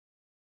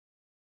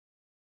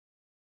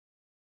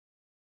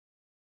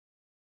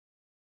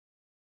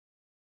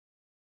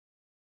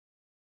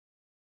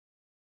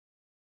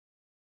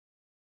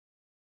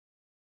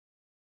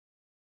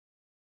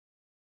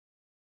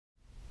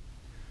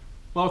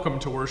Welcome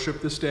to worship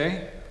this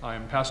day. I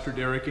am Pastor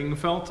Derek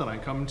Ingfeldt, and I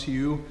come to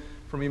you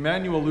from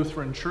Immanuel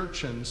Lutheran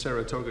Church in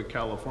Saratoga,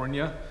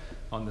 California,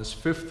 on this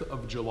 5th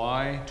of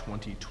July,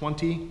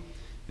 2020,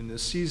 in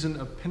this season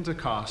of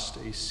Pentecost,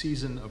 a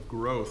season of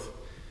growth.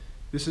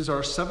 This is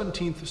our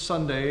 17th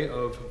Sunday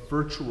of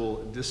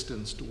virtual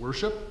distanced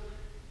worship,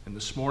 and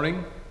this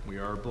morning we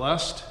are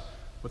blessed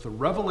with a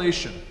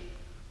revelation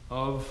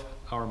of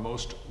our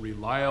most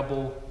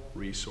reliable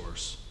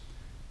resource.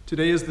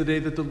 Today is the day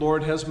that the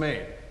Lord has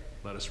made.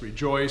 Let us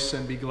rejoice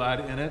and be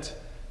glad in it,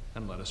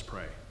 and let us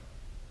pray.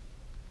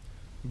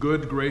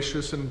 Good,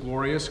 gracious, and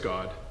glorious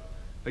God,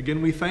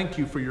 again we thank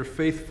you for your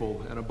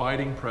faithful and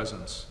abiding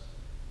presence.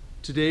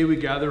 Today we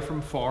gather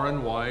from far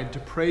and wide to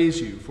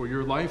praise you for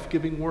your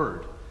life-giving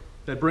word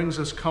that brings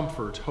us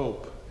comfort,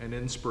 hope, and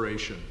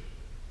inspiration.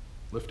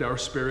 Lift our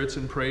spirits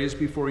in praise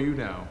before you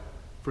now,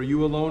 for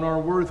you alone are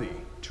worthy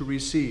to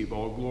receive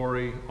all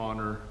glory,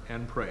 honor,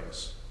 and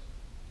praise.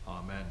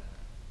 Amen.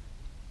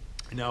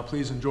 And now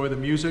please enjoy the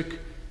music,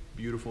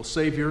 Beautiful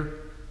Savior,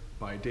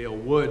 by Dale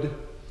Wood,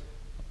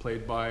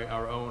 played by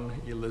our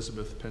own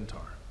Elizabeth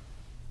Pintar.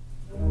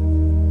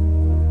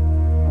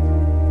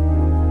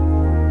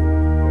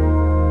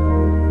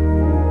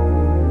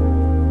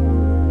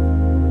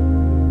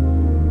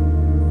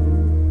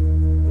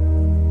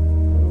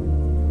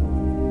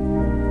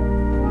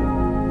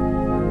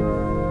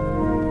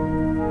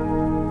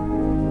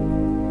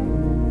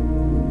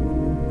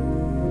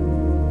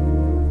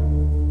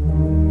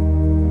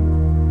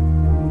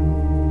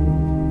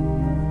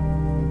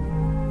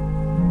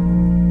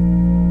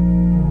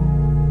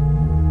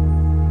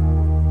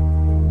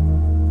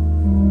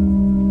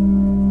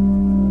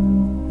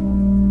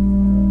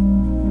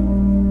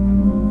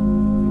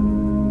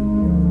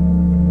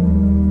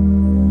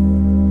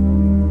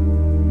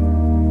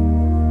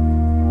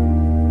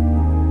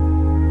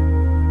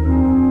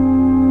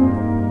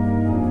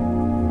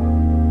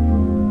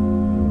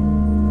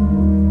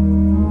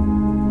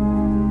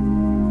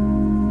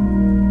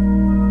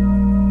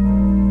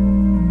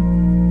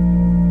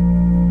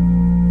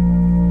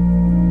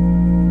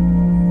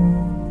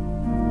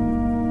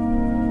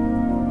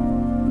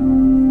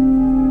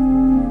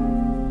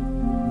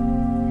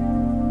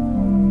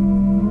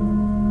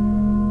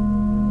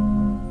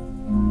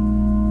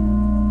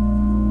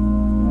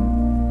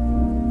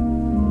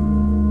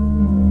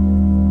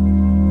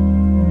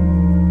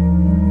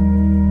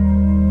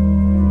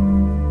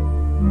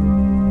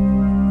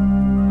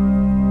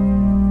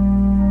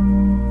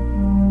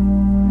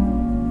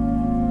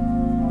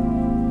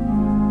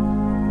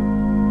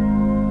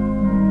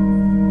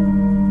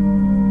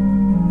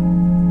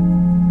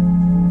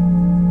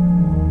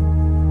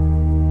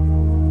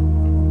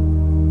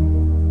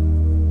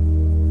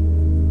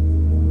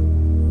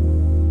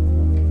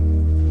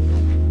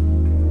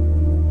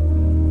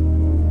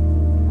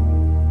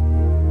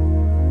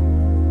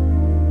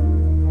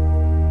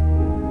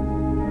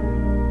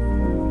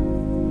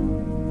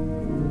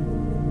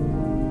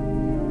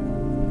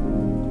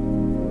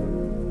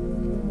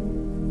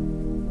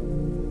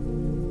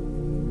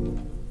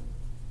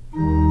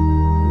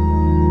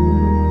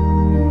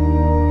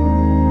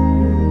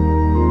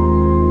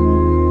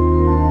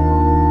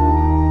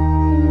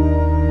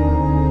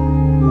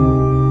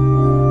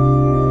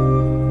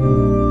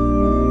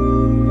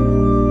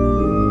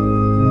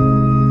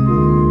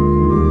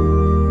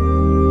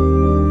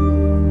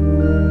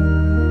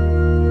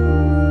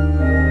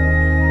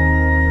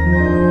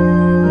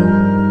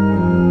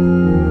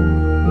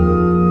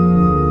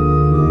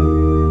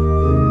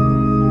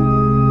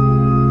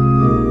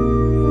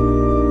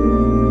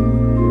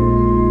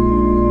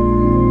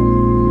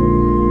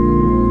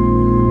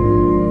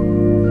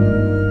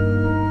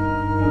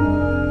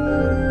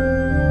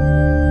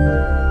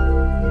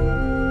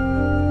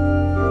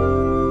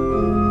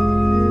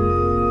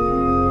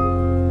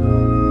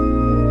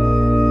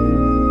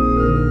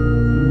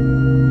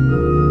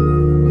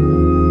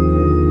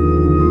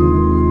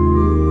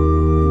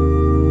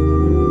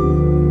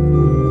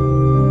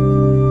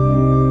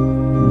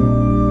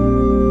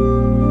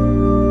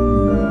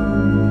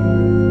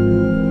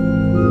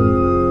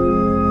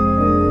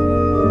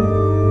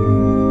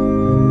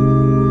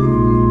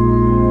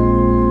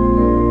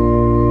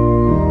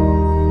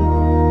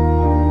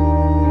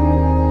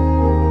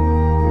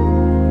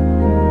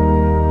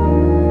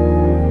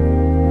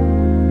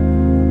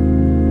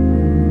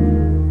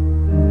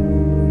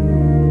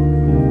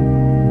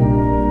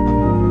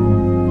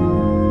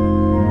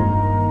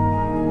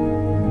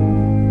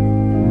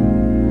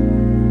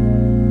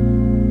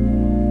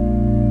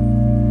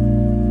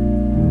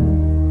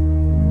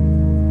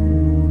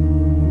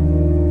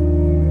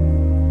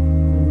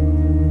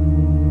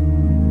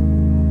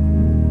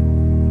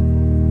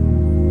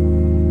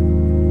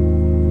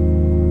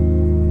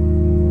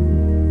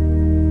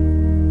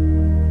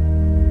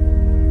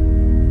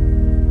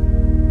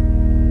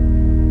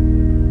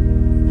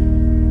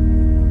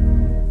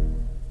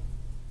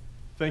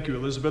 Thank you,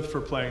 Elizabeth,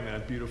 for playing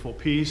that beautiful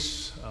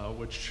piece,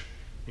 which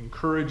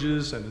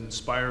encourages and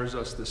inspires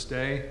us this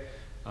day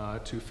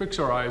to fix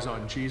our eyes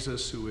on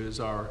Jesus, who is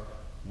our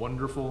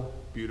wonderful,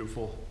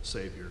 beautiful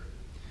Savior.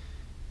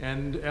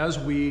 And as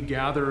we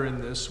gather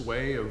in this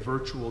way of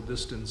virtual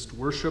distanced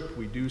worship,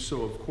 we do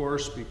so, of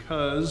course,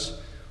 because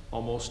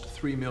almost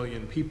 3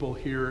 million people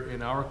here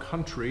in our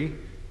country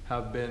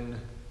have been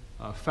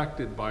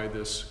affected by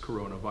this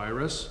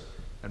coronavirus,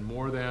 and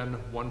more than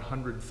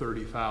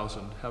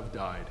 130,000 have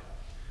died.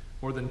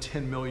 More than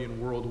 10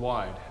 million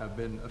worldwide have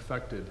been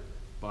affected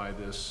by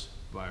this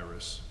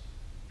virus.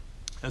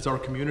 As our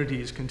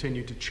communities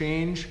continue to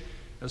change,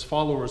 as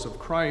followers of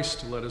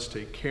Christ, let us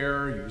take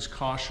care, use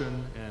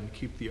caution, and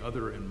keep the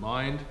other in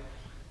mind,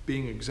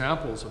 being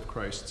examples of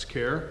Christ's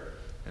care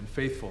and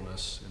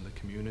faithfulness in the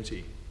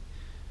community.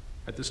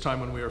 At this time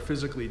when we are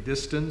physically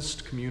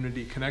distanced,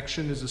 community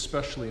connection is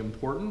especially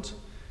important.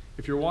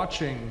 If you're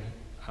watching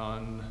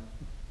on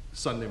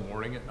Sunday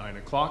morning at 9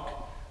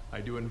 o'clock,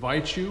 I do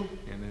invite you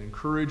and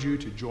encourage you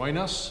to join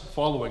us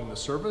following the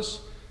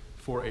service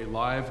for a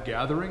live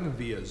gathering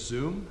via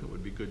Zoom. It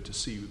would be good to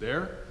see you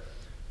there.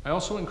 I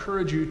also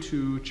encourage you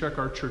to check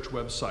our church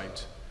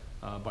website.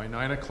 By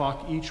 9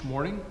 o'clock each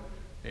morning,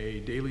 a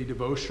daily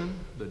devotion,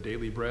 the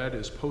Daily Bread,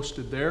 is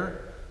posted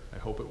there. I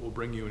hope it will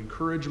bring you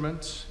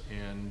encouragement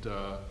and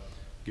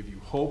give you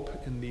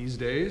hope in these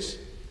days.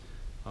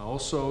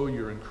 Also,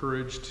 you're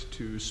encouraged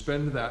to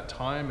spend that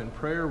time in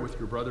prayer with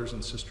your brothers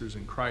and sisters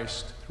in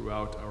Christ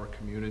throughout our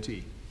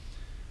community.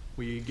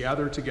 We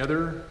gather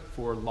together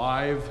for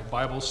live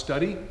Bible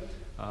study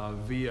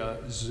via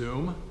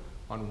Zoom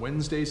on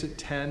Wednesdays at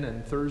 10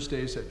 and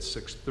Thursdays at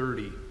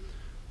 6:30.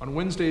 On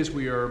Wednesdays,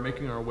 we are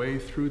making our way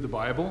through the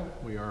Bible.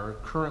 We are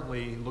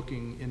currently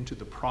looking into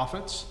the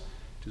prophets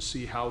to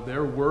see how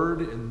their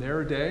word in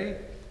their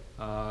day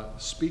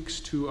speaks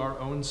to our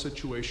own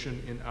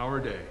situation in our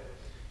day.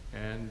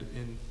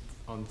 And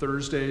on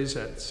Thursdays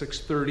at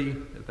 6:30,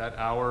 at that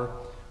hour,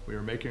 we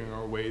are making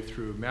our way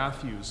through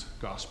Matthew's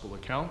gospel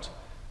account,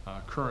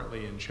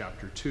 currently in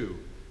chapter 2.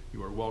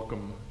 You are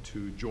welcome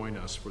to join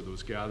us for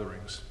those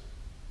gatherings.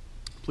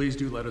 Please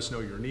do let us know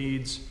your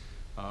needs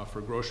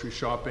for grocery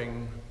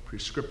shopping,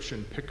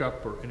 prescription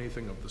pickup, or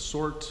anything of the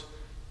sort.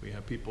 We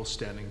have people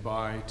standing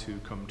by to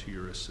come to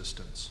your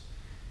assistance.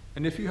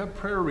 And if you have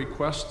prayer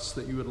requests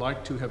that you would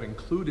like to have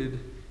included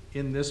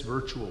in this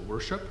virtual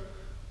worship,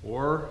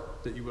 or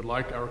that you would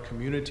like our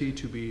community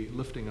to be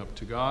lifting up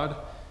to God,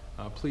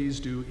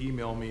 please do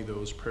email me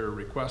those prayer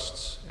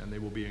requests, and they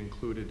will be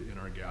included in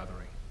our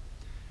gathering.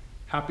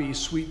 Happy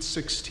Sweet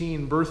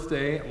 16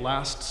 birthday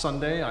last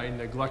Sunday. I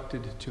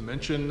neglected to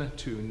mention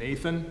to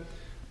Nathan.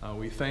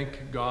 We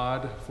thank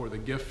God for the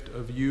gift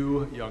of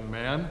you, young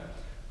man,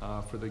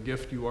 for the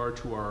gift you are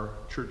to our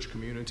church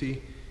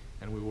community,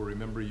 and we will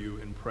remember you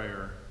in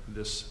prayer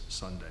this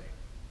Sunday.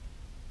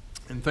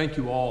 And thank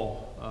you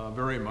all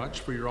very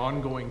much for your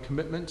ongoing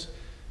commitment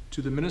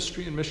to the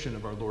ministry and mission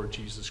of our Lord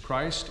Jesus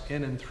Christ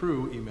in and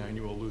through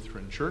Immanuel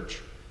Lutheran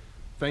Church.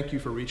 Thank you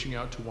for reaching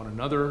out to one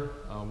another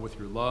with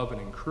your love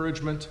and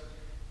encouragement,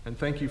 and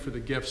thank you for the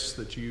gifts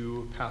that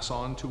you pass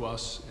on to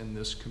us in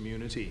this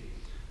community.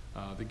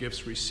 The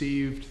gifts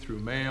received through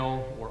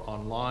mail or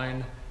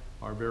online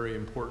are very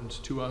important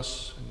to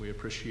us, and we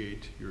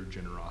appreciate your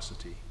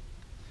generosity.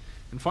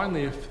 And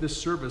finally, if this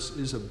service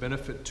is of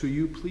benefit to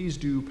you, please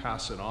do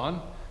pass it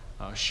on.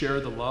 Share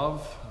the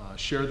love,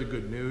 share the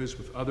good news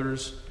with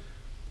others.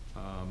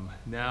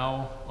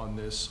 Now, on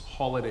this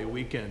holiday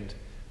weekend,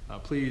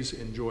 please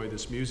enjoy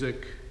this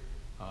music,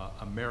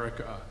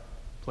 America,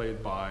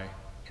 played by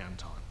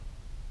Anton.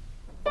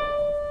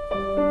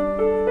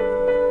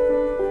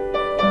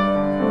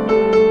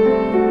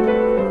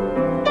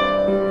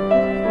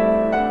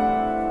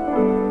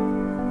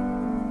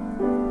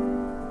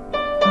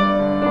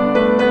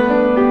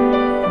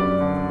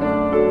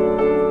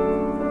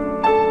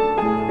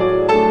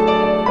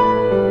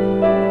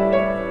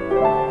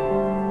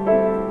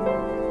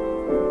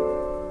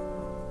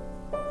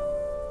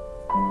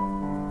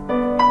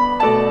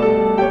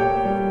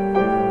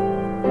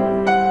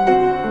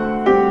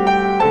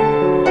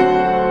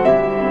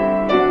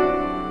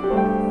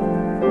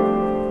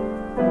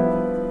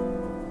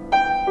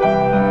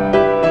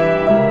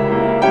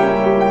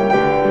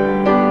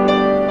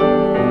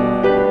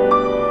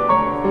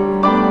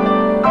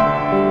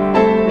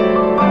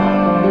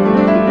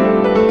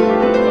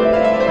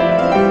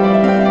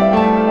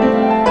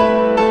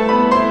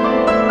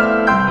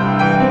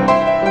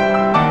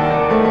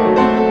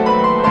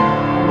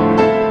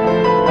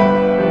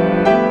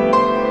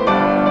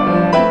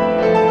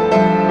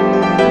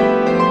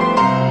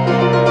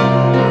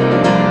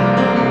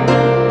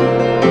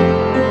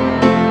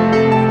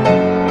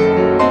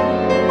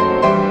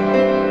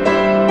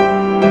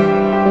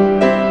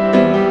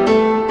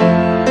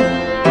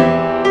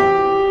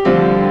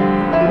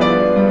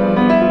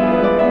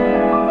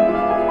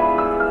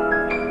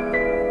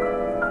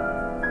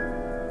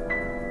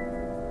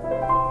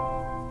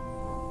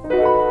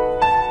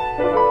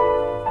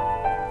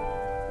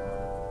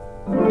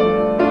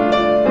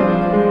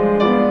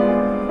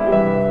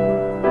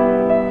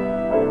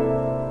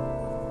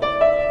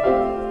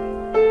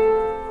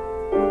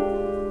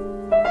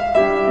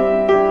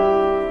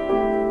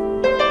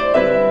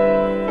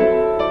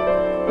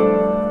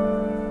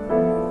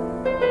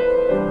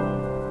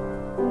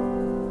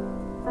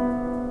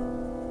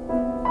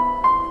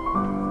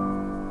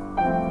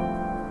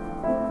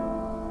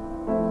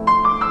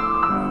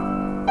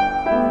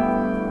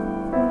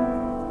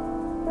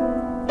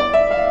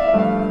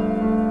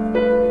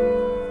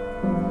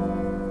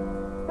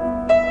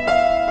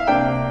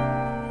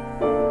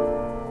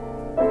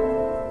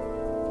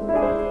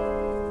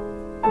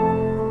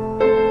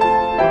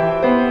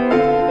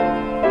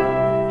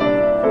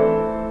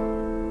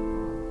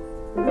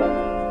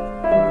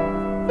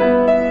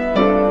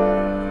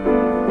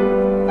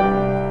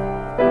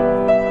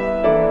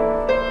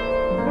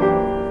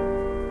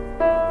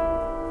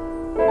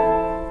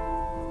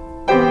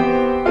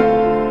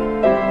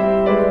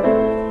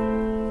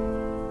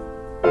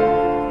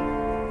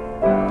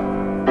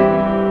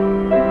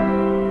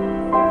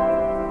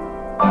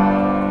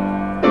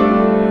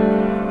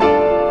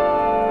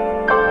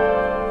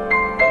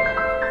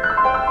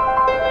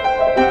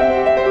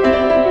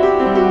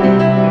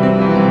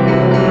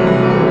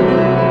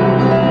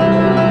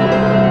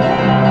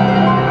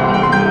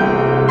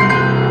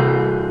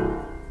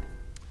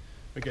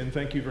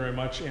 thank you very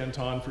much,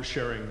 Anton, for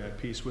sharing that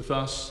piece with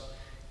us.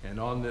 And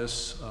on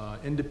this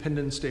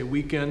Independence Day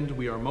weekend,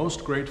 we are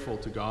most grateful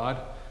to God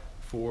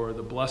for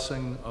the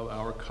blessing of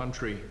our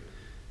country,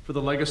 for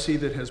the legacy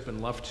that has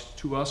been left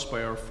to us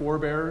by our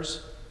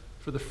forebears,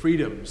 for the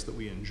freedoms that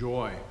we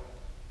enjoy,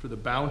 for the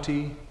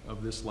bounty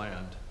of this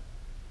land.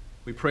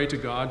 We pray to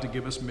God to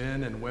give us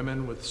men and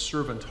women with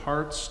servant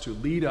hearts to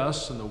lead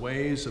us in the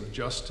ways of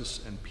justice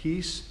and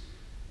peace,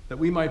 that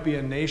we might be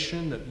a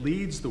nation that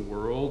leads the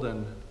world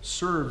and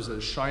serves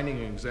as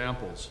shining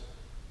examples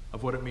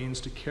of what it means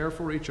to care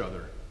for each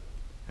other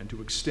and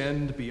to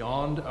extend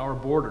beyond our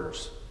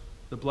borders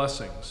the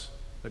blessings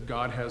that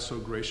God has so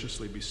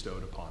graciously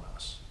bestowed upon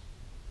us.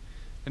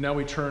 And now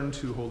we turn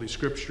to Holy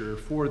Scripture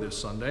for this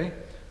Sunday,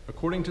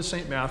 according to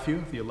St.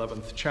 Matthew, the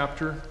 11th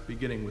chapter,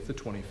 beginning with the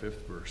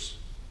 25th verse.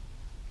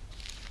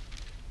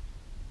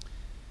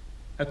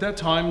 At that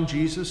time,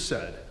 Jesus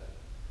said,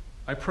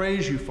 I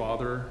praise you,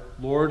 Father,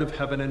 Lord of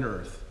heaven and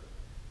earth,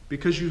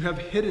 because you have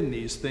hidden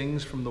these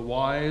things from the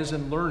wise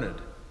and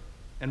learned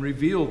and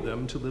revealed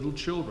them to little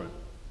children.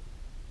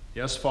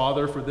 Yes,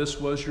 Father, for this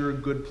was your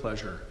good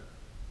pleasure.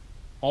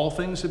 All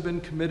things have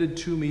been committed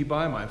to me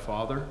by my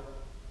Father.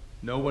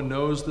 No one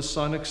knows the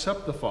Son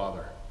except the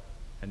Father,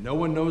 and no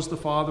one knows the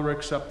Father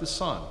except the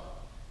Son,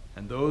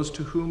 and those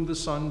to whom the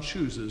Son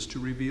chooses to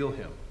reveal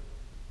him.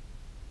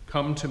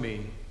 Come to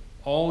me,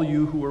 all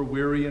you who are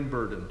weary and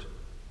burdened,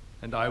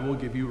 and I will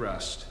give you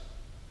rest.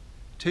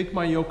 Take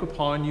my yoke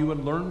upon you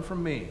and learn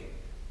from me,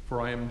 for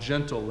I am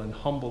gentle and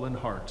humble in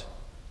heart,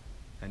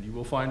 and you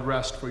will find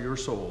rest for your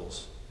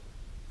souls.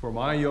 For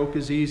my yoke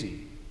is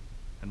easy,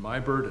 and my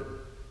burden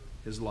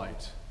is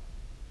light.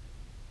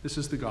 This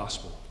is the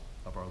gospel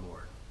of our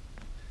Lord.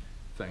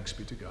 Thanks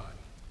be to God.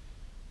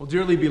 Well,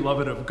 dearly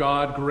beloved of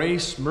God,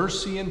 grace,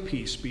 mercy, and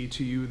peace be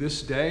to you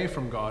this day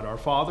from God our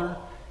Father,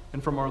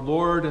 and from our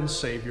Lord and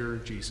Savior,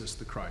 Jesus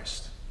the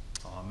Christ.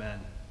 Amen.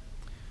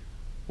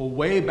 Well,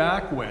 way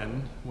back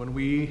when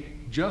we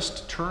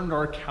just turned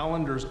our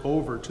calendars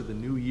over to the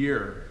new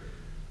year,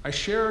 I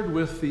shared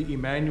with the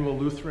Immanuel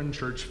Lutheran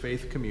Church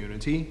faith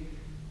community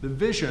the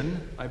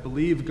vision I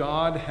believe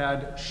God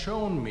had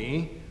shown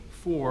me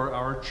for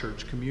our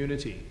church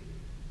community,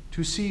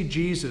 to see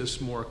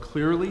Jesus more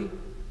clearly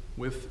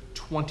with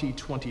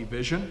 2020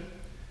 vision,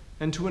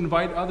 and to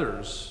invite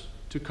others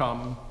to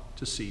come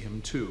to see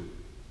him too.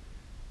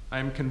 I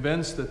am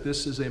convinced that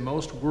this is a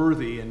most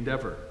worthy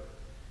endeavor,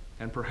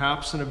 and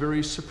perhaps in a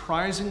very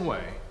surprising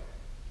way,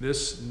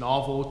 this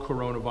novel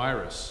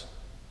coronavirus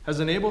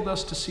has enabled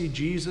us to see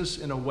Jesus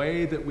in a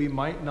way that we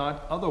might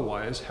not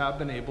otherwise have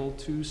been able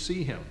to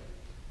see him,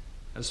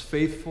 as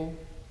faithful,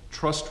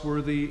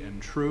 trustworthy,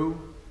 and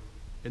true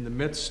in the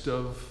midst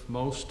of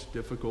most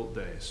difficult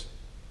days.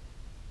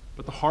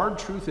 But the hard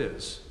truth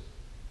is,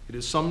 it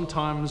is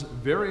sometimes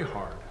very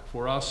hard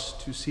for us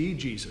to see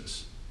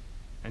Jesus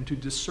and to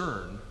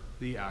discern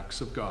the acts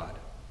of God.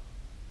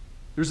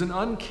 There's an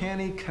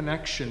uncanny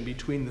connection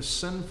between the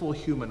sinful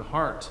human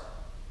heart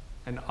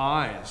and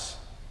eyes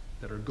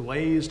that are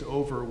glazed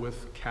over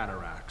with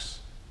cataracts.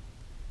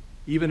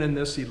 Even in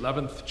this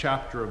 11th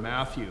chapter of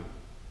Matthew,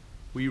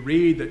 we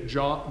read that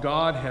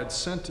God had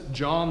sent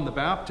John the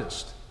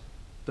Baptist,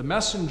 the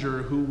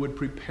messenger who would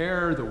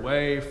prepare the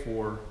way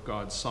for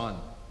God's Son.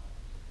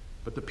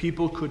 But the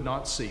people could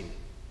not see.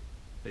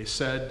 They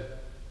said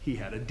he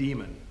had a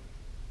demon.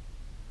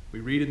 We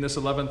read in this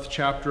 11th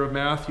chapter of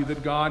Matthew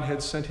that God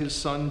had sent his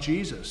Son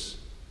Jesus,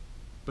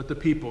 but the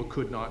people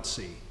could not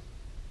see.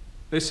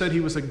 They said he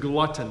was a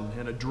glutton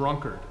and a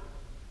drunkard,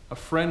 a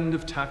friend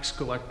of tax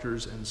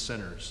collectors and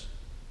sinners.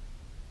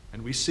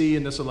 And we see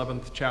in this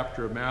 11th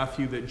chapter of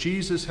Matthew that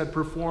Jesus had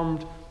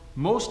performed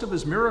most of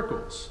his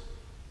miracles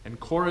in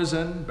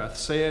Chorazin,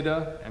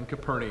 Bethsaida, and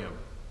Capernaum.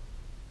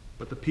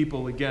 But the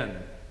people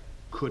again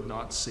could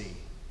not see.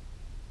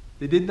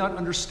 They did not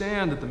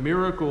understand that the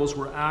miracles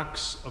were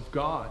acts of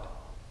God,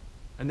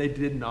 and they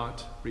did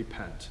not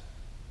repent.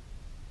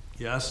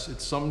 Yes,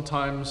 it's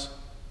sometimes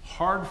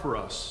hard for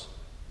us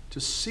to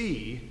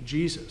see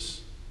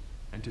Jesus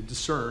and to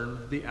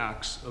discern the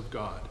acts of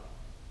God.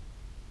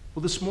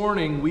 Well, this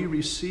morning we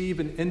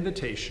receive an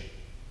invitation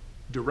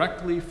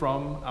directly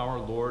from our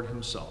Lord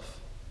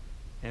himself,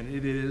 and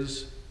it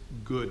is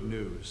good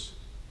news.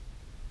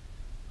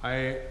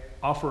 I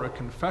offer a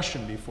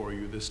confession before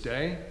you this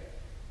day.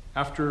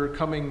 After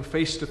coming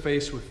face to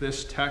face with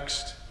this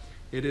text,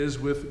 it is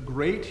with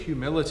great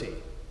humility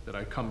that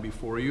I come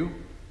before you,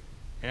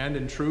 and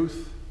in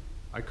truth,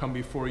 I come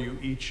before you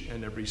each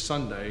and every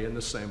Sunday in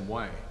the same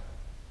way.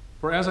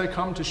 For as I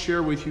come to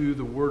share with you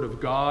the Word of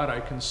God,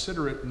 I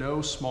consider it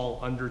no small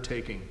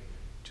undertaking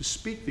to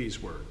speak these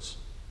words.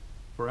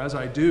 For as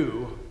I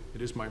do,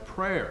 it is my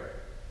prayer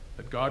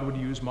that God would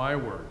use my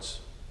words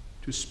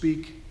to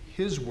speak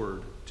his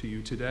word to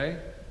you today,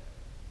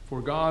 for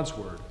God's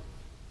word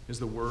is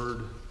the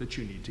word that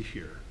you need to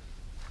hear.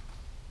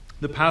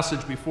 The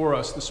passage before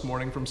us this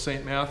morning from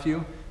St.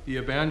 Matthew, the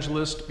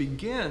evangelist,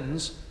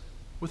 begins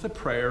with a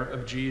prayer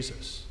of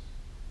Jesus.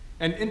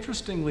 And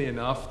interestingly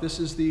enough, this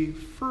is the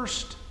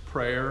first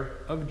prayer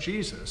of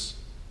Jesus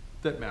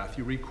that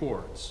Matthew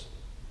records.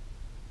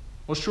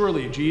 Well,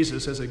 surely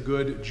Jesus, as a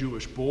good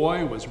Jewish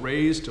boy, was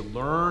raised to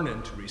learn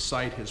and to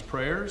recite his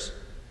prayers.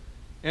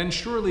 And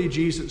surely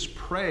Jesus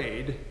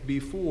prayed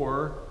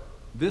before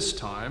this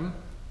time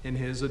in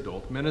his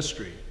adult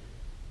ministry.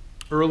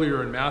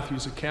 Earlier in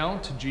Matthew's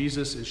account,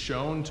 Jesus is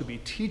shown to be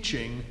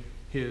teaching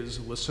his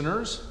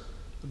listeners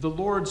the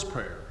Lord's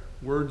Prayer,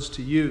 words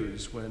to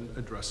use when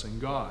addressing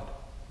God.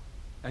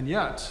 And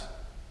yet,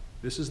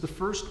 this is the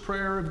first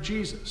prayer of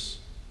Jesus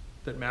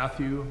that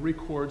Matthew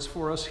records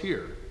for us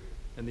here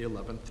in the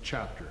 11th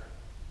chapter.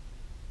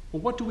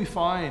 Well, what do we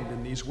find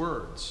in these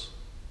words?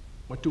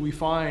 What do we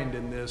find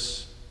in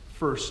this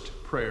first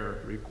prayer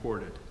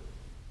recorded?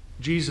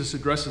 Jesus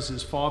addresses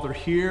his Father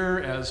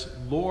here as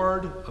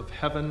Lord of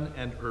heaven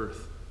and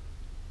earth.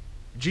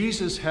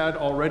 Jesus had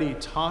already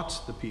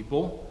taught the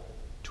people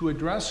to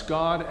address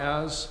God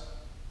as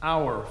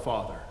our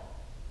Father.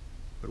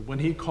 But when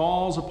he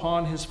calls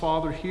upon his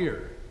Father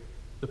here,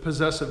 the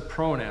possessive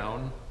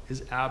pronoun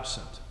is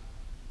absent,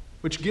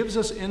 which gives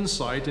us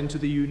insight into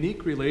the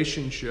unique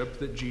relationship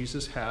that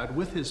Jesus had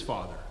with his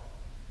Father.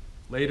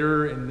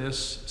 Later in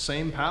this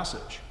same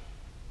passage,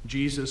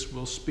 Jesus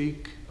will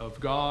speak of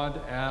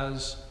God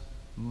as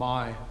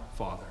my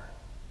Father.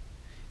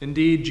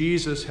 Indeed,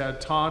 Jesus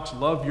had taught,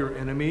 love your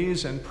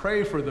enemies and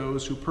pray for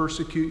those who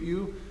persecute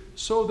you,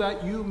 so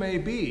that you may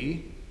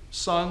be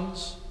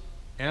sons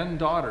and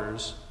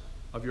daughters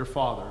of your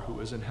Father who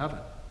is in heaven.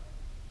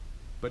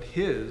 But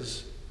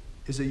his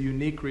is a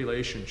unique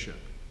relationship.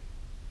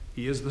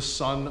 He is the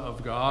Son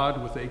of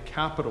God with a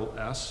capital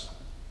S,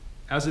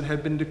 as it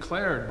had been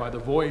declared by the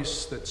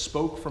voice that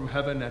spoke from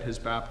heaven at his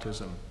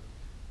baptism.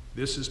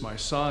 This is my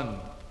Son,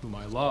 whom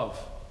I love.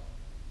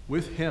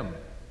 With him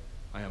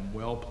I am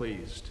well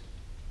pleased.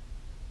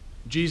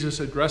 Jesus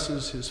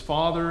addresses his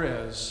Father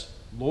as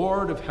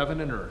Lord of heaven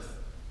and earth,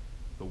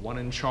 the one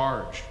in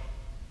charge,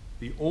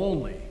 the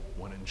only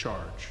one in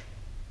charge,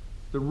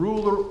 the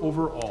ruler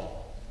over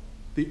all,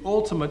 the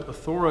ultimate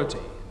authority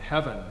in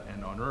heaven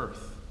and on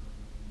earth.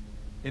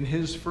 In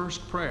his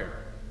first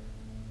prayer,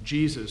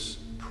 Jesus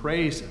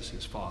praises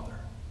his Father,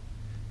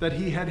 that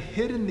he had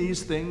hidden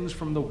these things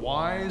from the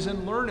wise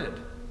and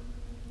learned.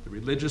 The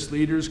religious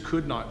leaders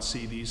could not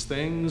see these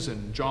things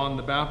in John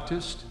the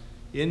Baptist,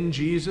 in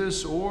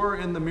Jesus, or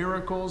in the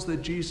miracles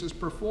that Jesus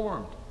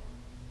performed.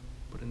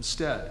 But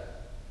instead,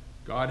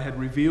 God had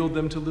revealed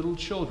them to little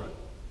children,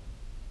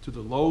 to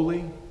the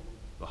lowly,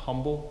 the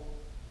humble,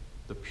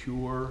 the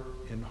pure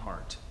in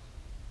heart.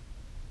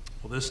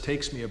 Well, this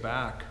takes me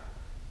aback.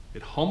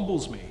 It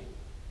humbles me,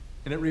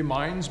 and it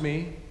reminds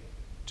me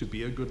to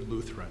be a good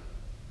Lutheran.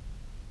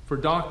 For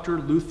Dr.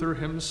 Luther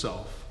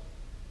himself,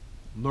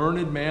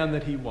 learned man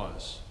that he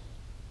was,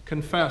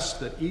 confessed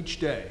that each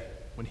day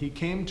when he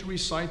came to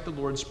recite the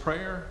Lord's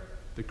Prayer,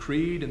 the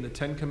Creed, and the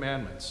Ten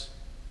Commandments,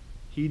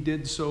 he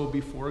did so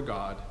before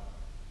God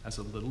as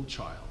a little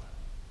child.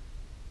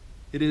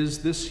 It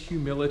is this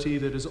humility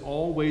that is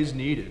always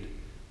needed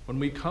when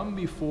we come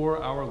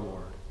before our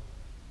Lord,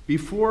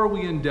 before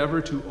we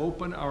endeavor to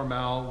open our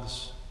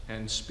mouths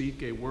and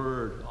speak a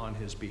word on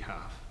his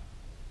behalf.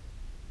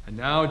 And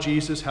now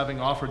Jesus, having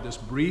offered this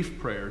brief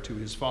prayer to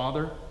his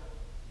Father,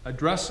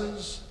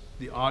 addresses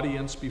the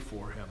audience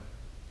before him.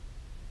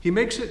 He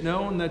makes it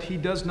known that he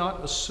does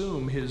not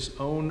assume his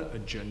own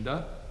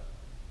agenda.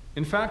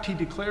 In fact, he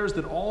declares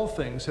that all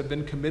things have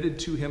been committed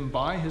to him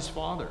by his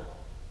Father.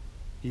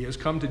 He has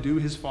come to do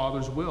his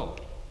Father's will.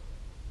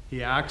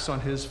 He acts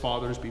on his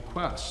Father's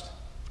bequest.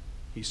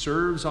 He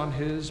serves on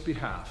his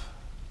behalf.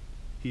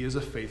 He is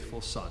a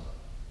faithful son.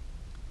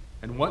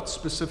 And what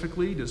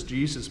specifically does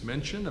Jesus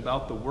mention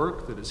about the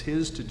work that is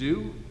his to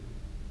do?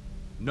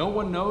 No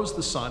one knows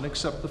the Son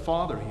except the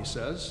Father, he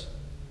says,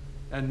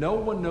 and no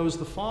one knows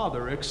the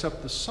Father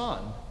except the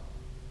Son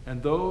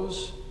and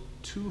those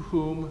to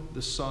whom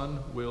the Son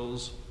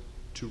wills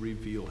to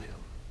reveal him.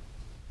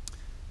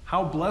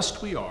 How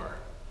blessed we are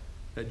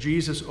that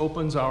Jesus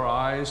opens our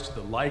eyes to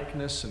the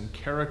likeness and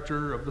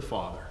character of the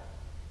Father,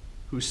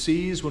 who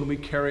sees when we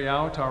carry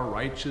out our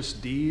righteous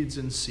deeds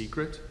in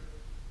secret,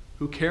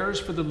 who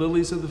cares for the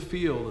lilies of the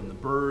field and the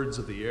birds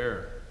of the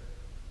air,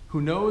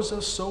 who knows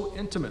us so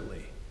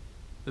intimately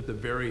that the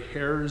very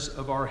hairs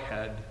of our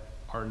head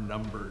are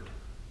numbered.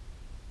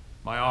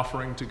 My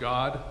offering to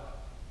God,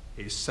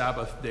 a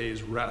Sabbath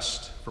day's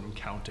rest from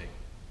counting.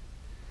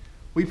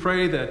 We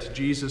pray that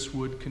Jesus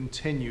would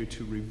continue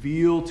to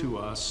reveal to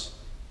us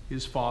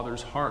his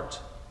Father's heart,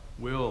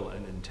 will,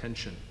 and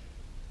intention.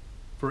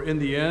 For in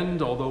the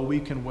end, although we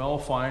can well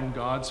find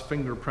God's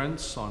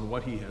fingerprints on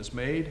what he has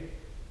made,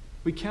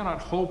 we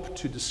cannot hope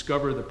to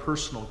discover the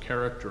personal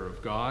character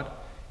of God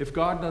if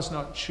God does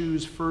not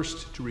choose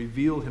first to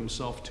reveal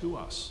himself to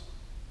us.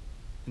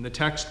 In the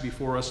text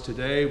before us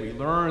today, we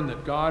learn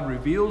that God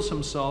reveals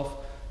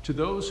himself to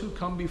those who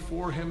come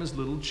before him as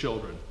little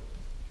children,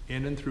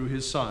 in and through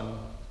his Son,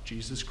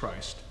 Jesus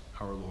Christ,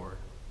 our Lord.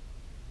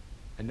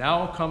 And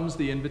now comes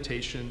the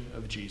invitation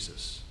of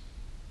Jesus.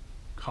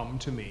 Come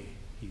to me,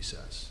 he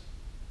says.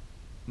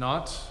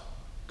 Not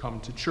come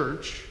to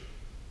church,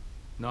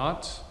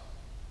 not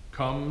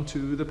come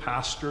to the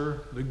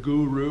pastor, the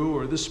guru,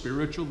 or the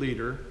spiritual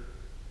leader,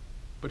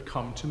 but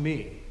come to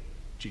me,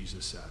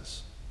 Jesus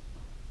says.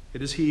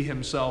 It is he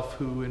himself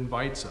who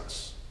invites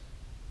us.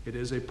 It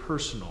is a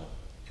personal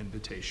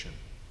invitation.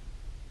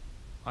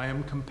 I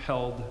am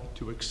compelled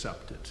to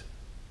accept it.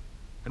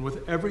 And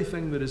with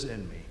everything that is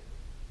in me,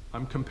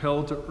 I'm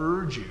compelled to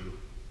urge you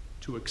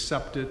to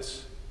accept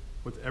it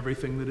with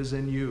everything that is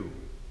in you.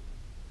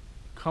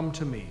 Come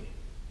to me,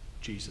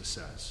 Jesus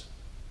says.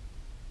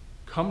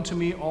 Come to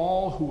me,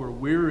 all who are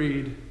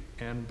wearied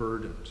and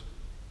burdened.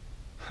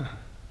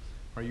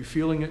 Are you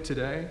feeling it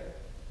today?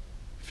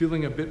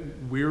 Feeling a bit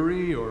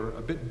weary or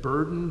a bit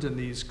burdened in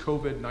these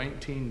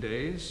COVID-19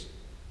 days,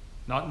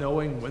 not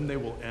knowing when they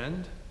will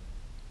end?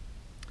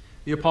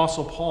 The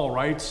Apostle Paul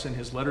writes in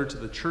his letter to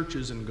the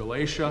churches in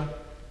Galatia,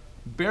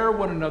 "Bear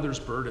one another's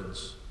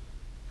burdens,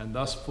 and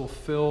thus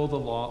fulfill the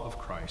law of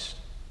Christ."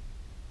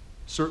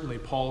 Certainly,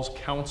 Paul's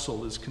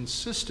counsel is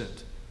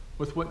consistent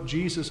with what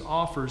Jesus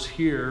offers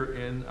here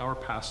in our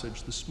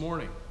passage this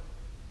morning.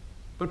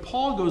 But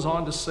Paul goes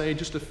on to say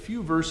just a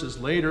few verses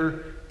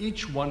later,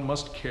 each one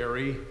must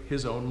carry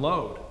his own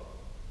load.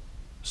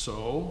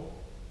 So,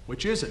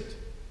 which is it?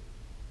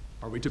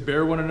 Are we to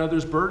bear one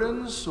another's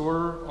burdens,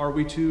 or are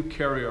we to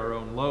carry our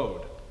own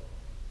load?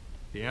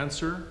 The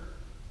answer,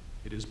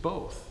 it is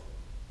both.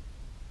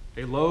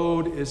 A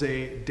load is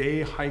a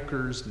day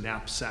hiker's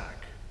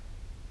knapsack.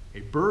 A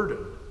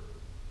burden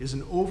is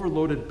an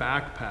overloaded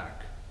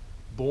backpack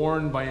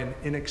borne by an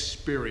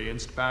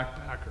inexperienced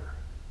backpacker.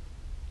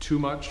 Too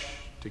much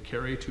to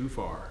carry too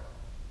far.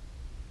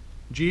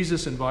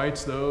 Jesus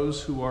invites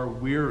those who are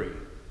weary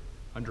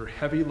under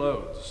heavy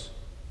loads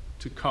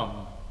to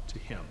come to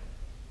him.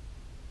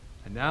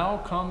 And now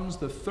comes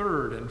the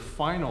third and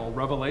final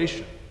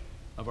revelation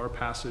of our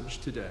passage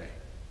today.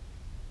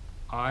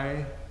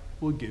 I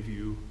will give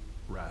you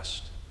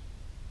rest.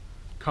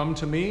 Come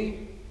to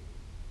me,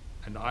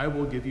 and I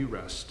will give you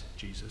rest,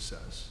 Jesus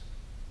says.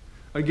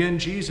 Again,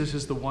 Jesus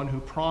is the one who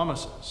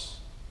promises,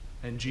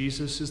 and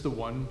Jesus is the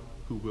one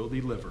who will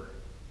deliver.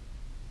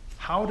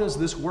 How does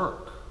this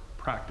work,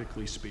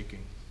 practically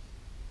speaking?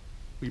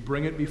 We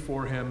bring it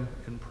before him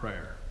in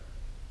prayer.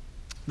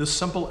 This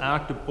simple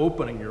act of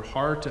opening your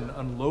heart and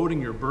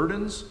unloading your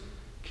burdens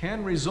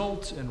can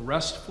result in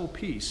restful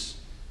peace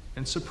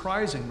and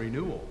surprising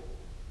renewal.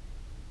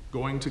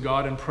 Going to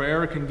God in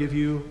prayer can give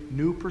you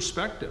new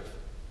perspective.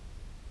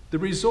 The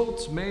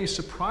results may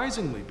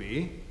surprisingly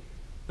be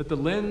that the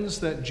lens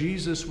that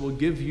Jesus will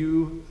give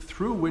you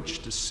through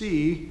which to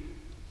see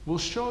will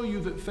show you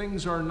that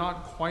things are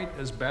not quite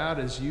as bad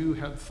as you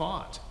had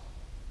thought.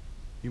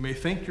 You may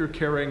think you're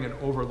carrying an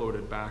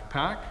overloaded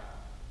backpack,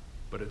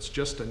 but it's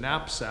just a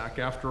knapsack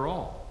after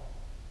all.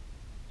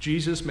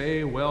 Jesus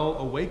may well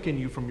awaken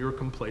you from your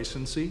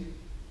complacency,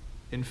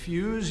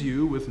 infuse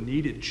you with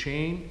needed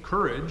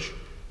courage,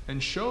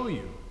 and show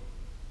you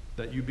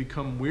that you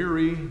become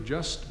weary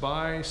just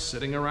by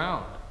sitting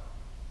around.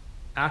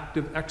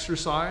 Active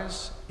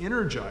exercise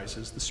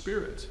energizes the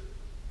spirit.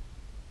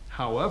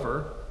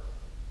 However,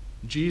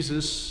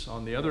 Jesus,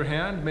 on the other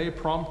hand, may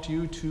prompt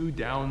you to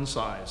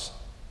downsize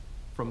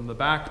from the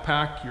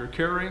backpack you're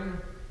carrying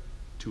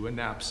to a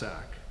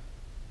knapsack.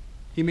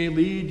 He may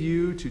lead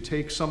you to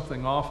take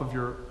something off of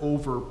your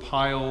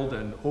overpiled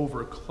and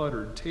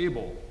overcluttered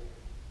table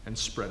and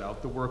spread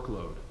out the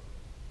workload.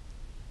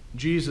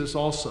 Jesus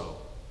also,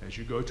 as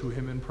you go to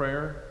him in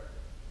prayer,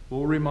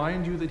 will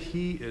remind you that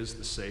he is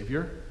the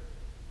Savior,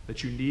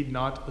 that you need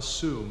not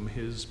assume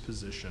his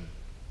position.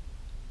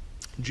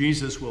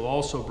 Jesus will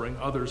also bring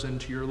others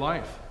into your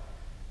life.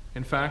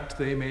 In fact,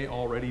 they may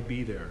already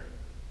be there.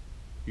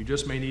 You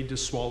just may need to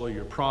swallow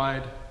your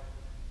pride,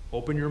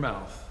 open your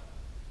mouth,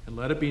 and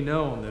let it be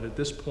known that at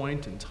this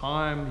point in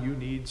time you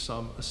need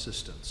some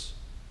assistance.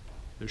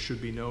 There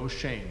should be no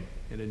shame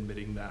in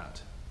admitting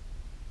that.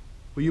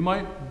 Well, you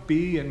might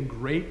be in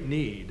great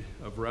need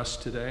of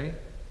rest today.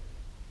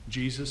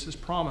 Jesus has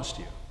promised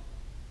you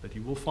that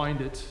you will find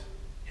it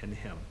in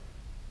him.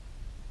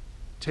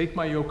 Take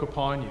my yoke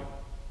upon you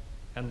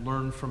and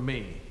learn from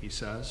me, he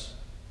says.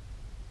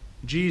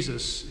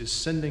 Jesus is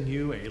sending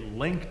you a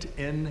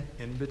linked-in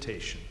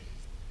invitation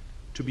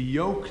to be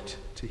yoked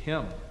to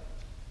him,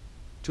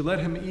 to let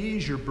him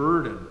ease your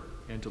burden,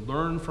 and to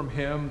learn from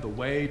him the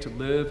way to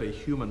live a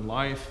human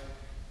life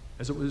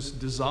as it was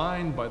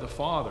designed by the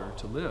Father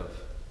to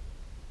live.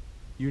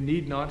 You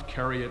need not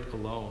carry it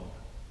alone.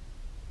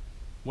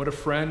 What a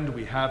friend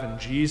we have in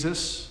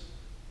Jesus,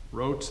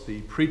 wrote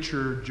the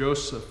preacher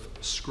Joseph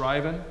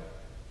Scriven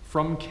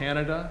from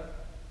Canada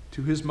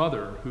to his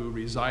mother who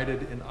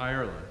resided in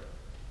Ireland.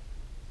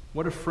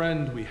 What a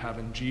friend we have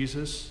in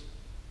Jesus,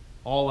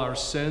 all our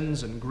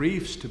sins and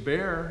griefs to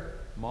bear,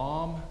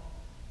 Mom.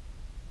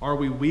 Are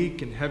we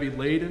weak and heavy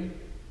laden,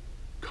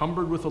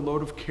 cumbered with a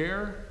load of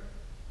care?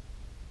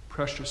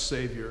 Precious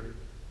Savior,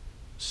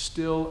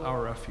 still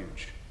our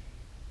refuge.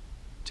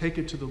 Take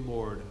it to the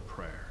Lord in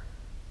prayer.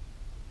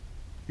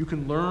 You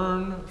can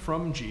learn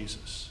from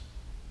Jesus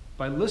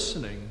by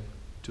listening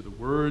to the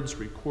words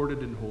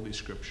recorded in Holy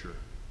Scripture.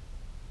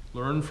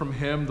 Learn from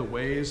him the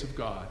ways of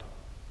God,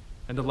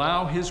 and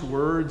allow his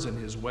words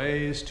and his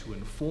ways to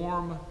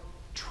inform,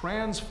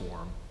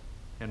 transform,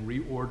 and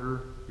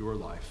reorder your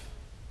life.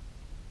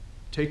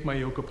 Take my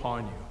yoke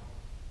upon you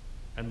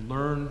and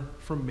learn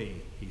from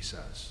me, he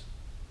says,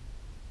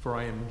 for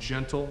I am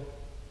gentle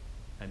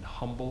and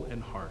humble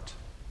in heart.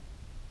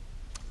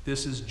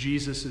 This is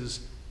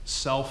Jesus'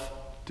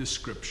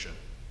 self-description,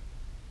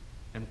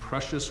 and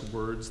precious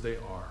words they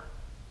are.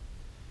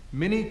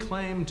 Many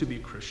claim to be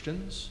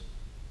Christians.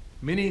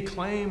 Many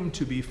claim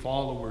to be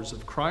followers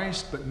of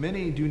Christ, but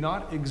many do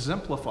not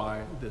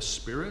exemplify this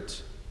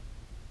spirit,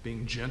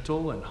 being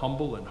gentle and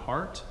humble in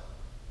heart.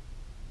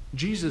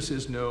 Jesus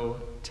is no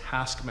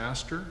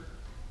taskmaster.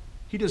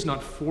 He does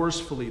not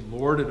forcefully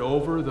lord it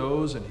over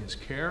those in his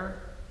care.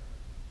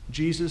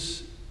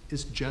 Jesus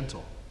is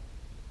gentle.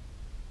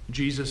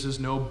 Jesus is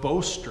no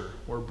boaster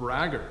or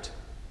braggart.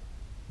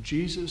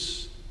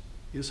 Jesus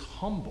is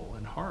humble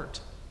in heart.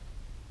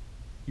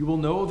 You will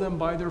know them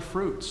by their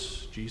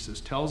fruits,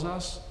 Jesus tells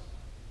us,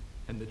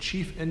 and the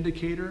chief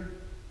indicator,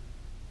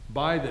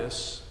 by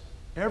this,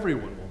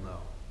 everyone will know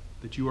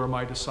that you are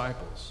my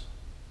disciples,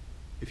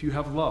 if you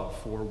have love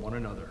for one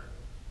another.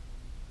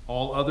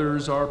 All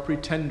others are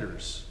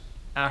pretenders,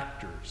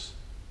 actors,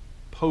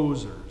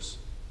 posers,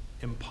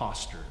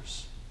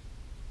 impostors.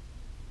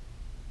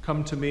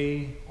 Come to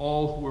me,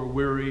 all who are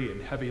weary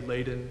and heavy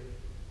laden,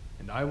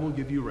 and I will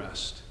give you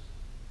rest.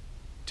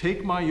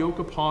 Take my yoke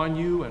upon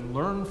you and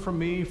learn from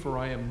me, for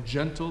I am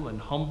gentle and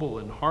humble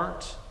in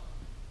heart,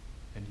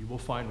 and you will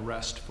find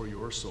rest for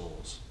your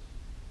souls.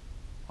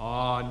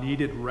 Ah,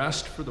 needed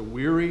rest for the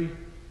weary.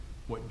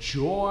 What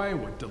joy,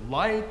 what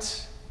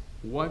delight,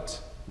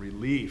 what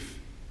relief.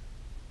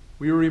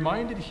 We are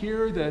reminded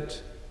here that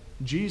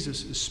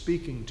Jesus is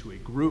speaking to a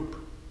group.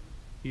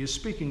 He is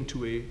speaking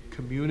to a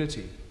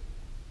community.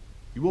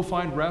 You will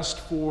find rest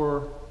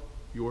for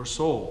your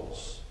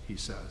souls, he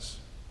says.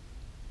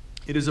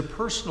 It is a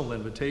personal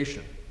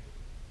invitation,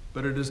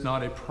 but it is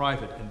not a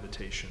private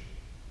invitation.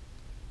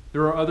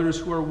 There are others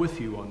who are with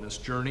you on this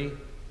journey,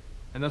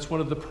 and that's one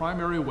of the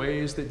primary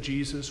ways that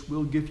Jesus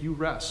will give you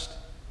rest.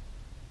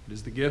 It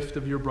is the gift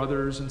of your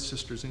brothers and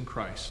sisters in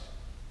Christ.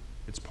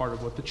 It's part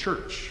of what the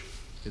church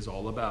is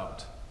all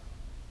about.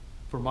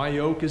 For my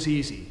yoke is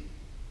easy,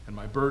 and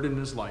my burden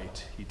is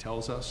light, he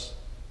tells us.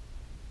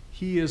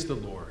 He is the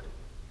Lord.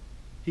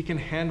 He can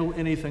handle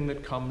anything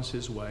that comes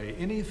his way,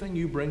 anything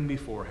you bring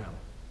before him.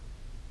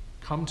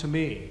 Come to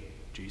me,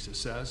 Jesus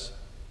says,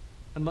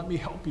 and let me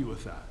help you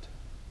with that.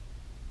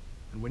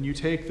 And when you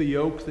take the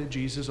yoke that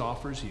Jesus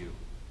offers you,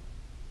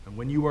 and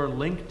when you are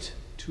linked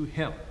to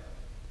him,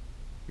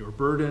 your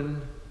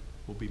burden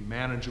will be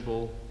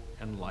manageable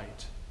and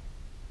light,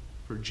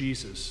 for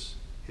Jesus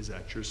is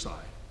at your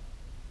side.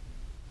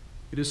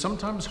 It is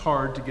sometimes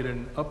hard to get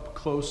an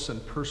up-close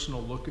and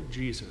personal look at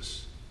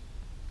Jesus.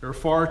 There are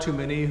far too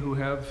many who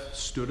have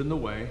stood in the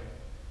way,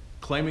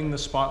 claiming the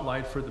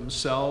spotlight for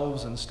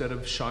themselves instead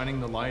of shining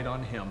the light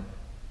on him.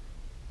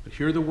 But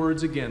hear the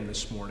words again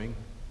this morning.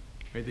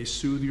 May they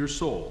soothe your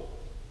soul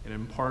and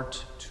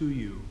impart to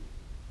you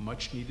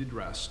much-needed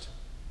rest.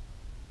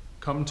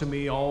 Come to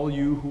me, all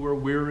you who are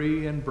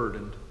weary and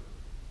burdened,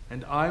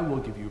 and I will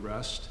give you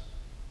rest.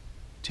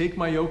 Take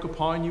my yoke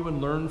upon you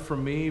and learn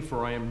from me,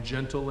 for I am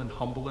gentle and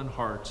humble in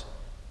heart,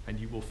 and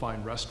you will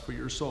find rest for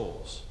your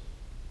souls.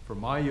 For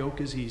my yoke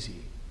is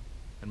easy,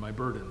 and my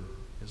burden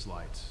is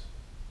light.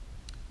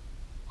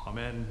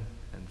 Amen,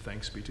 and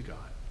thanks be to God.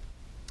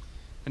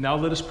 And now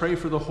let us pray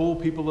for the whole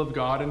people of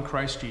God in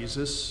Christ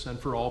Jesus, and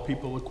for all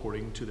people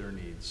according to their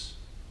needs.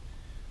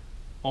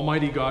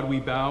 Almighty God, we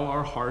bow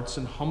our hearts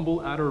in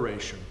humble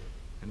adoration,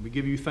 and we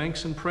give you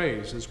thanks and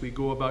praise as we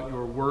go about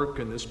your work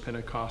in this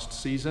Pentecost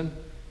season,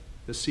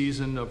 the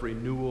season of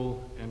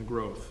renewal and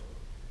growth.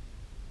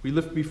 We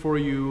lift before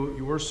you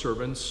your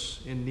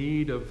servants in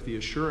need of the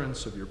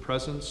assurance of your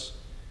presence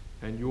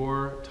and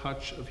your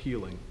touch of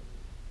healing.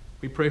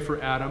 We pray for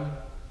Adam,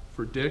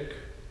 for Dick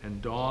and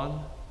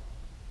Dawn,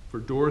 for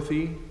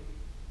Dorothy,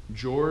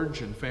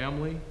 George and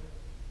family,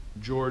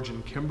 George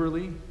and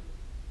Kimberly,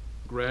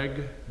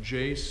 Greg,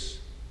 Jace,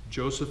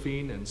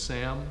 Josephine and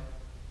Sam,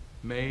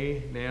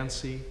 May,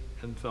 Nancy,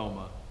 and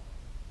Thelma.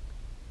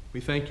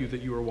 We thank you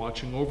that you are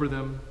watching over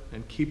them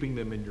and keeping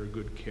them in your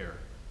good care.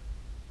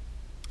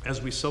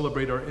 As we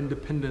celebrate our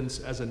independence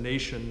as a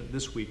nation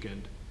this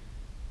weekend,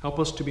 help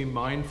us to be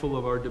mindful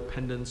of our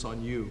dependence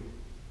on you.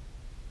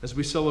 As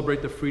we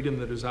celebrate the freedom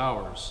that is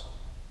ours,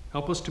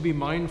 help us to be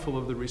mindful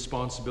of the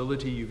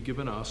responsibility you've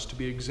given us to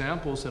be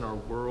examples in our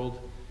world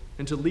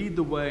and to lead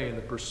the way in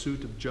the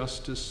pursuit of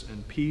justice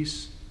and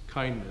peace,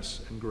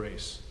 kindness and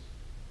grace.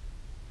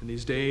 In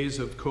these days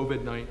of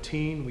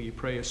COVID-19, we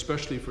pray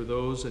especially for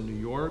those in New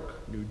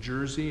York, New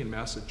Jersey, and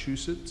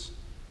Massachusetts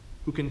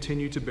who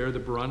continue to bear the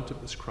brunt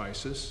of this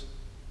crisis.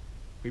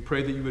 We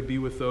pray that you would be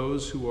with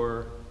those who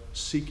are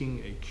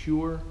seeking a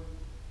cure,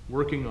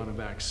 working on a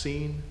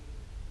vaccine,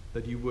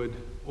 that you would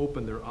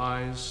open their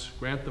eyes,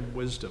 grant them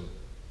wisdom,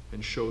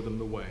 and show them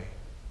the way.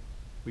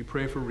 We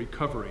pray for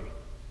recovery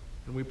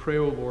And we pray,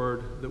 O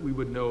Lord, that we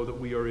would know that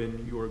we are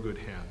in your good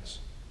hands.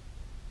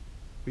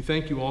 We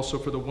thank you also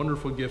for the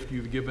wonderful gift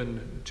you've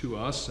given to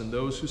us and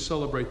those who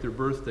celebrate their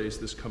birthdays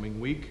this coming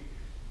week.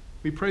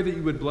 We pray that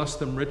you would bless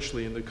them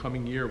richly in the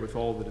coming year with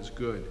all that is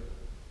good.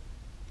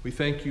 We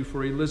thank you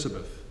for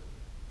Elizabeth,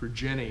 for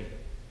Jenny,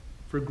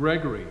 for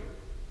Gregory,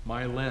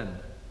 Mylen,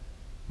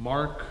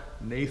 Mark,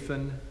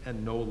 Nathan,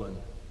 and Nolan,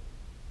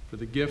 for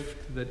the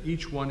gift that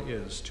each one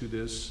is to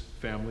this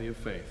family of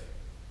faith.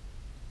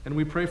 And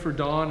we pray for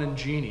Don and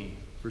Jeannie,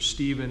 for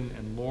Stephen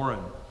and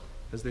Lauren,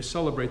 as they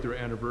celebrate their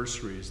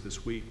anniversaries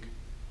this week.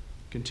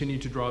 Continue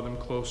to draw them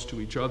close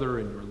to each other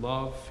in your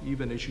love,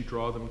 even as you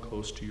draw them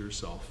close to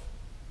yourself.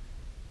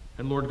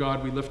 And Lord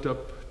God, we lift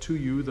up to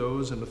you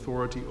those in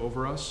authority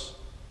over us.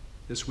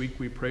 This week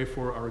we pray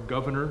for our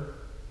governor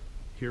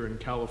here in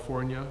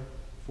California,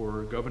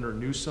 for Governor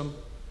Newsom,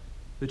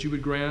 that you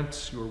would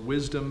grant your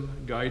wisdom,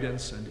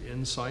 guidance, and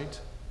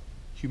insight,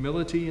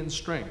 humility and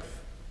strength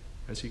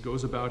as he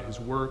goes about his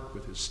work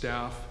with his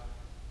staff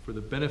for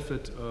the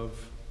benefit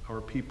of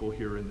our people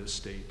here in this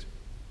state.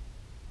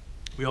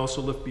 We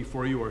also lift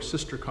before you our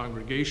sister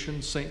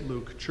congregation, St.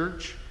 Luke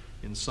Church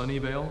in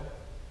Sunnyvale,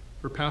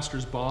 for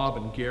Pastors Bob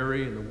and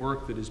Gary and the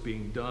work that is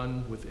being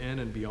done within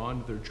and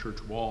beyond their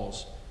church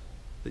walls,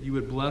 that you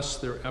would bless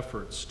their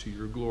efforts to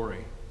your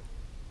glory.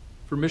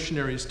 For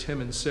missionaries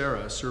Tim and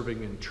Sarah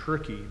serving in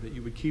Turkey, that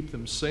you would keep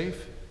them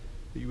safe,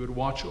 that you would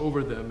watch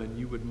over them, and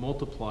you would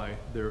multiply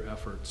their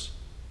efforts.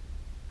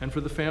 And for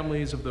the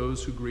families of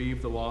those who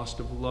grieve the loss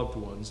of loved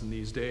ones in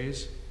these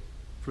days,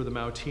 for the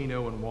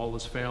Mautino and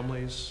Wallace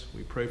families,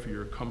 we pray for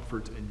your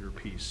comfort and your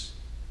peace.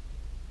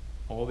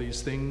 All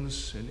these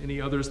things and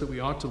any others that we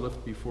ought to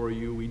lift before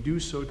you, we do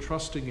so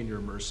trusting in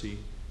your mercy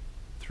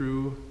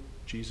through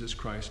Jesus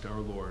Christ our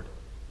Lord.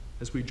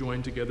 As we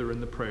join together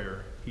in the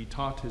prayer he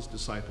taught his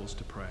disciples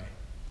to pray.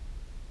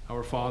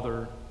 Our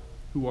Father,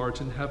 who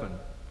art in heaven,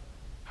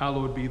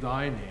 hallowed be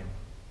thy name.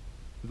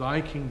 Thy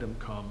kingdom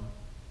come,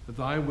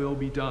 thy will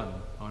be done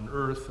on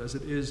earth as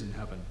it is in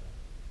heaven.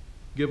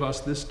 Give us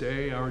this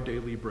day our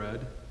daily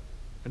bread,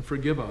 and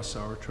forgive us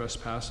our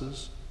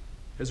trespasses,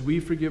 as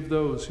we forgive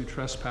those who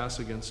trespass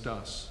against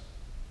us.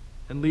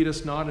 And lead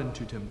us not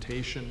into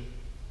temptation,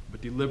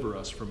 but deliver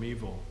us from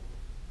evil.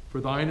 For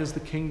thine is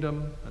the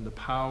kingdom, and the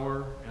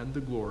power, and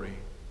the glory,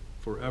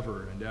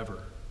 forever and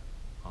ever.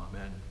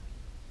 Amen.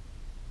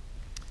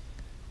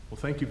 Well,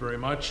 thank you very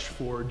much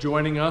for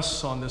joining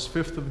us on this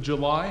 5th of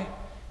July.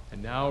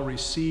 And now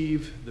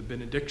receive the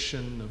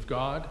benediction of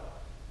God.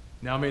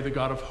 Now may the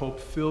God of hope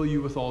fill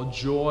you with all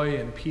joy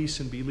and peace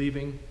in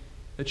believing,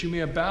 that you may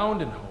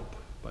abound in hope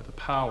by the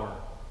power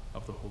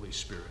of the Holy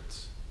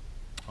Spirit.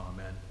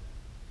 Amen.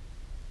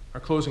 Our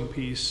closing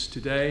piece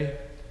today,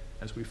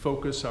 as we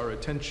focus our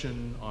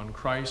attention on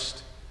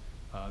Christ,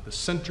 the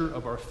center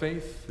of our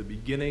faith, the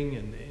beginning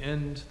and the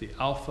end, the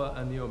Alpha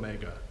and the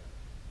Omega,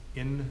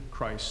 in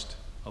Christ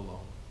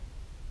alone.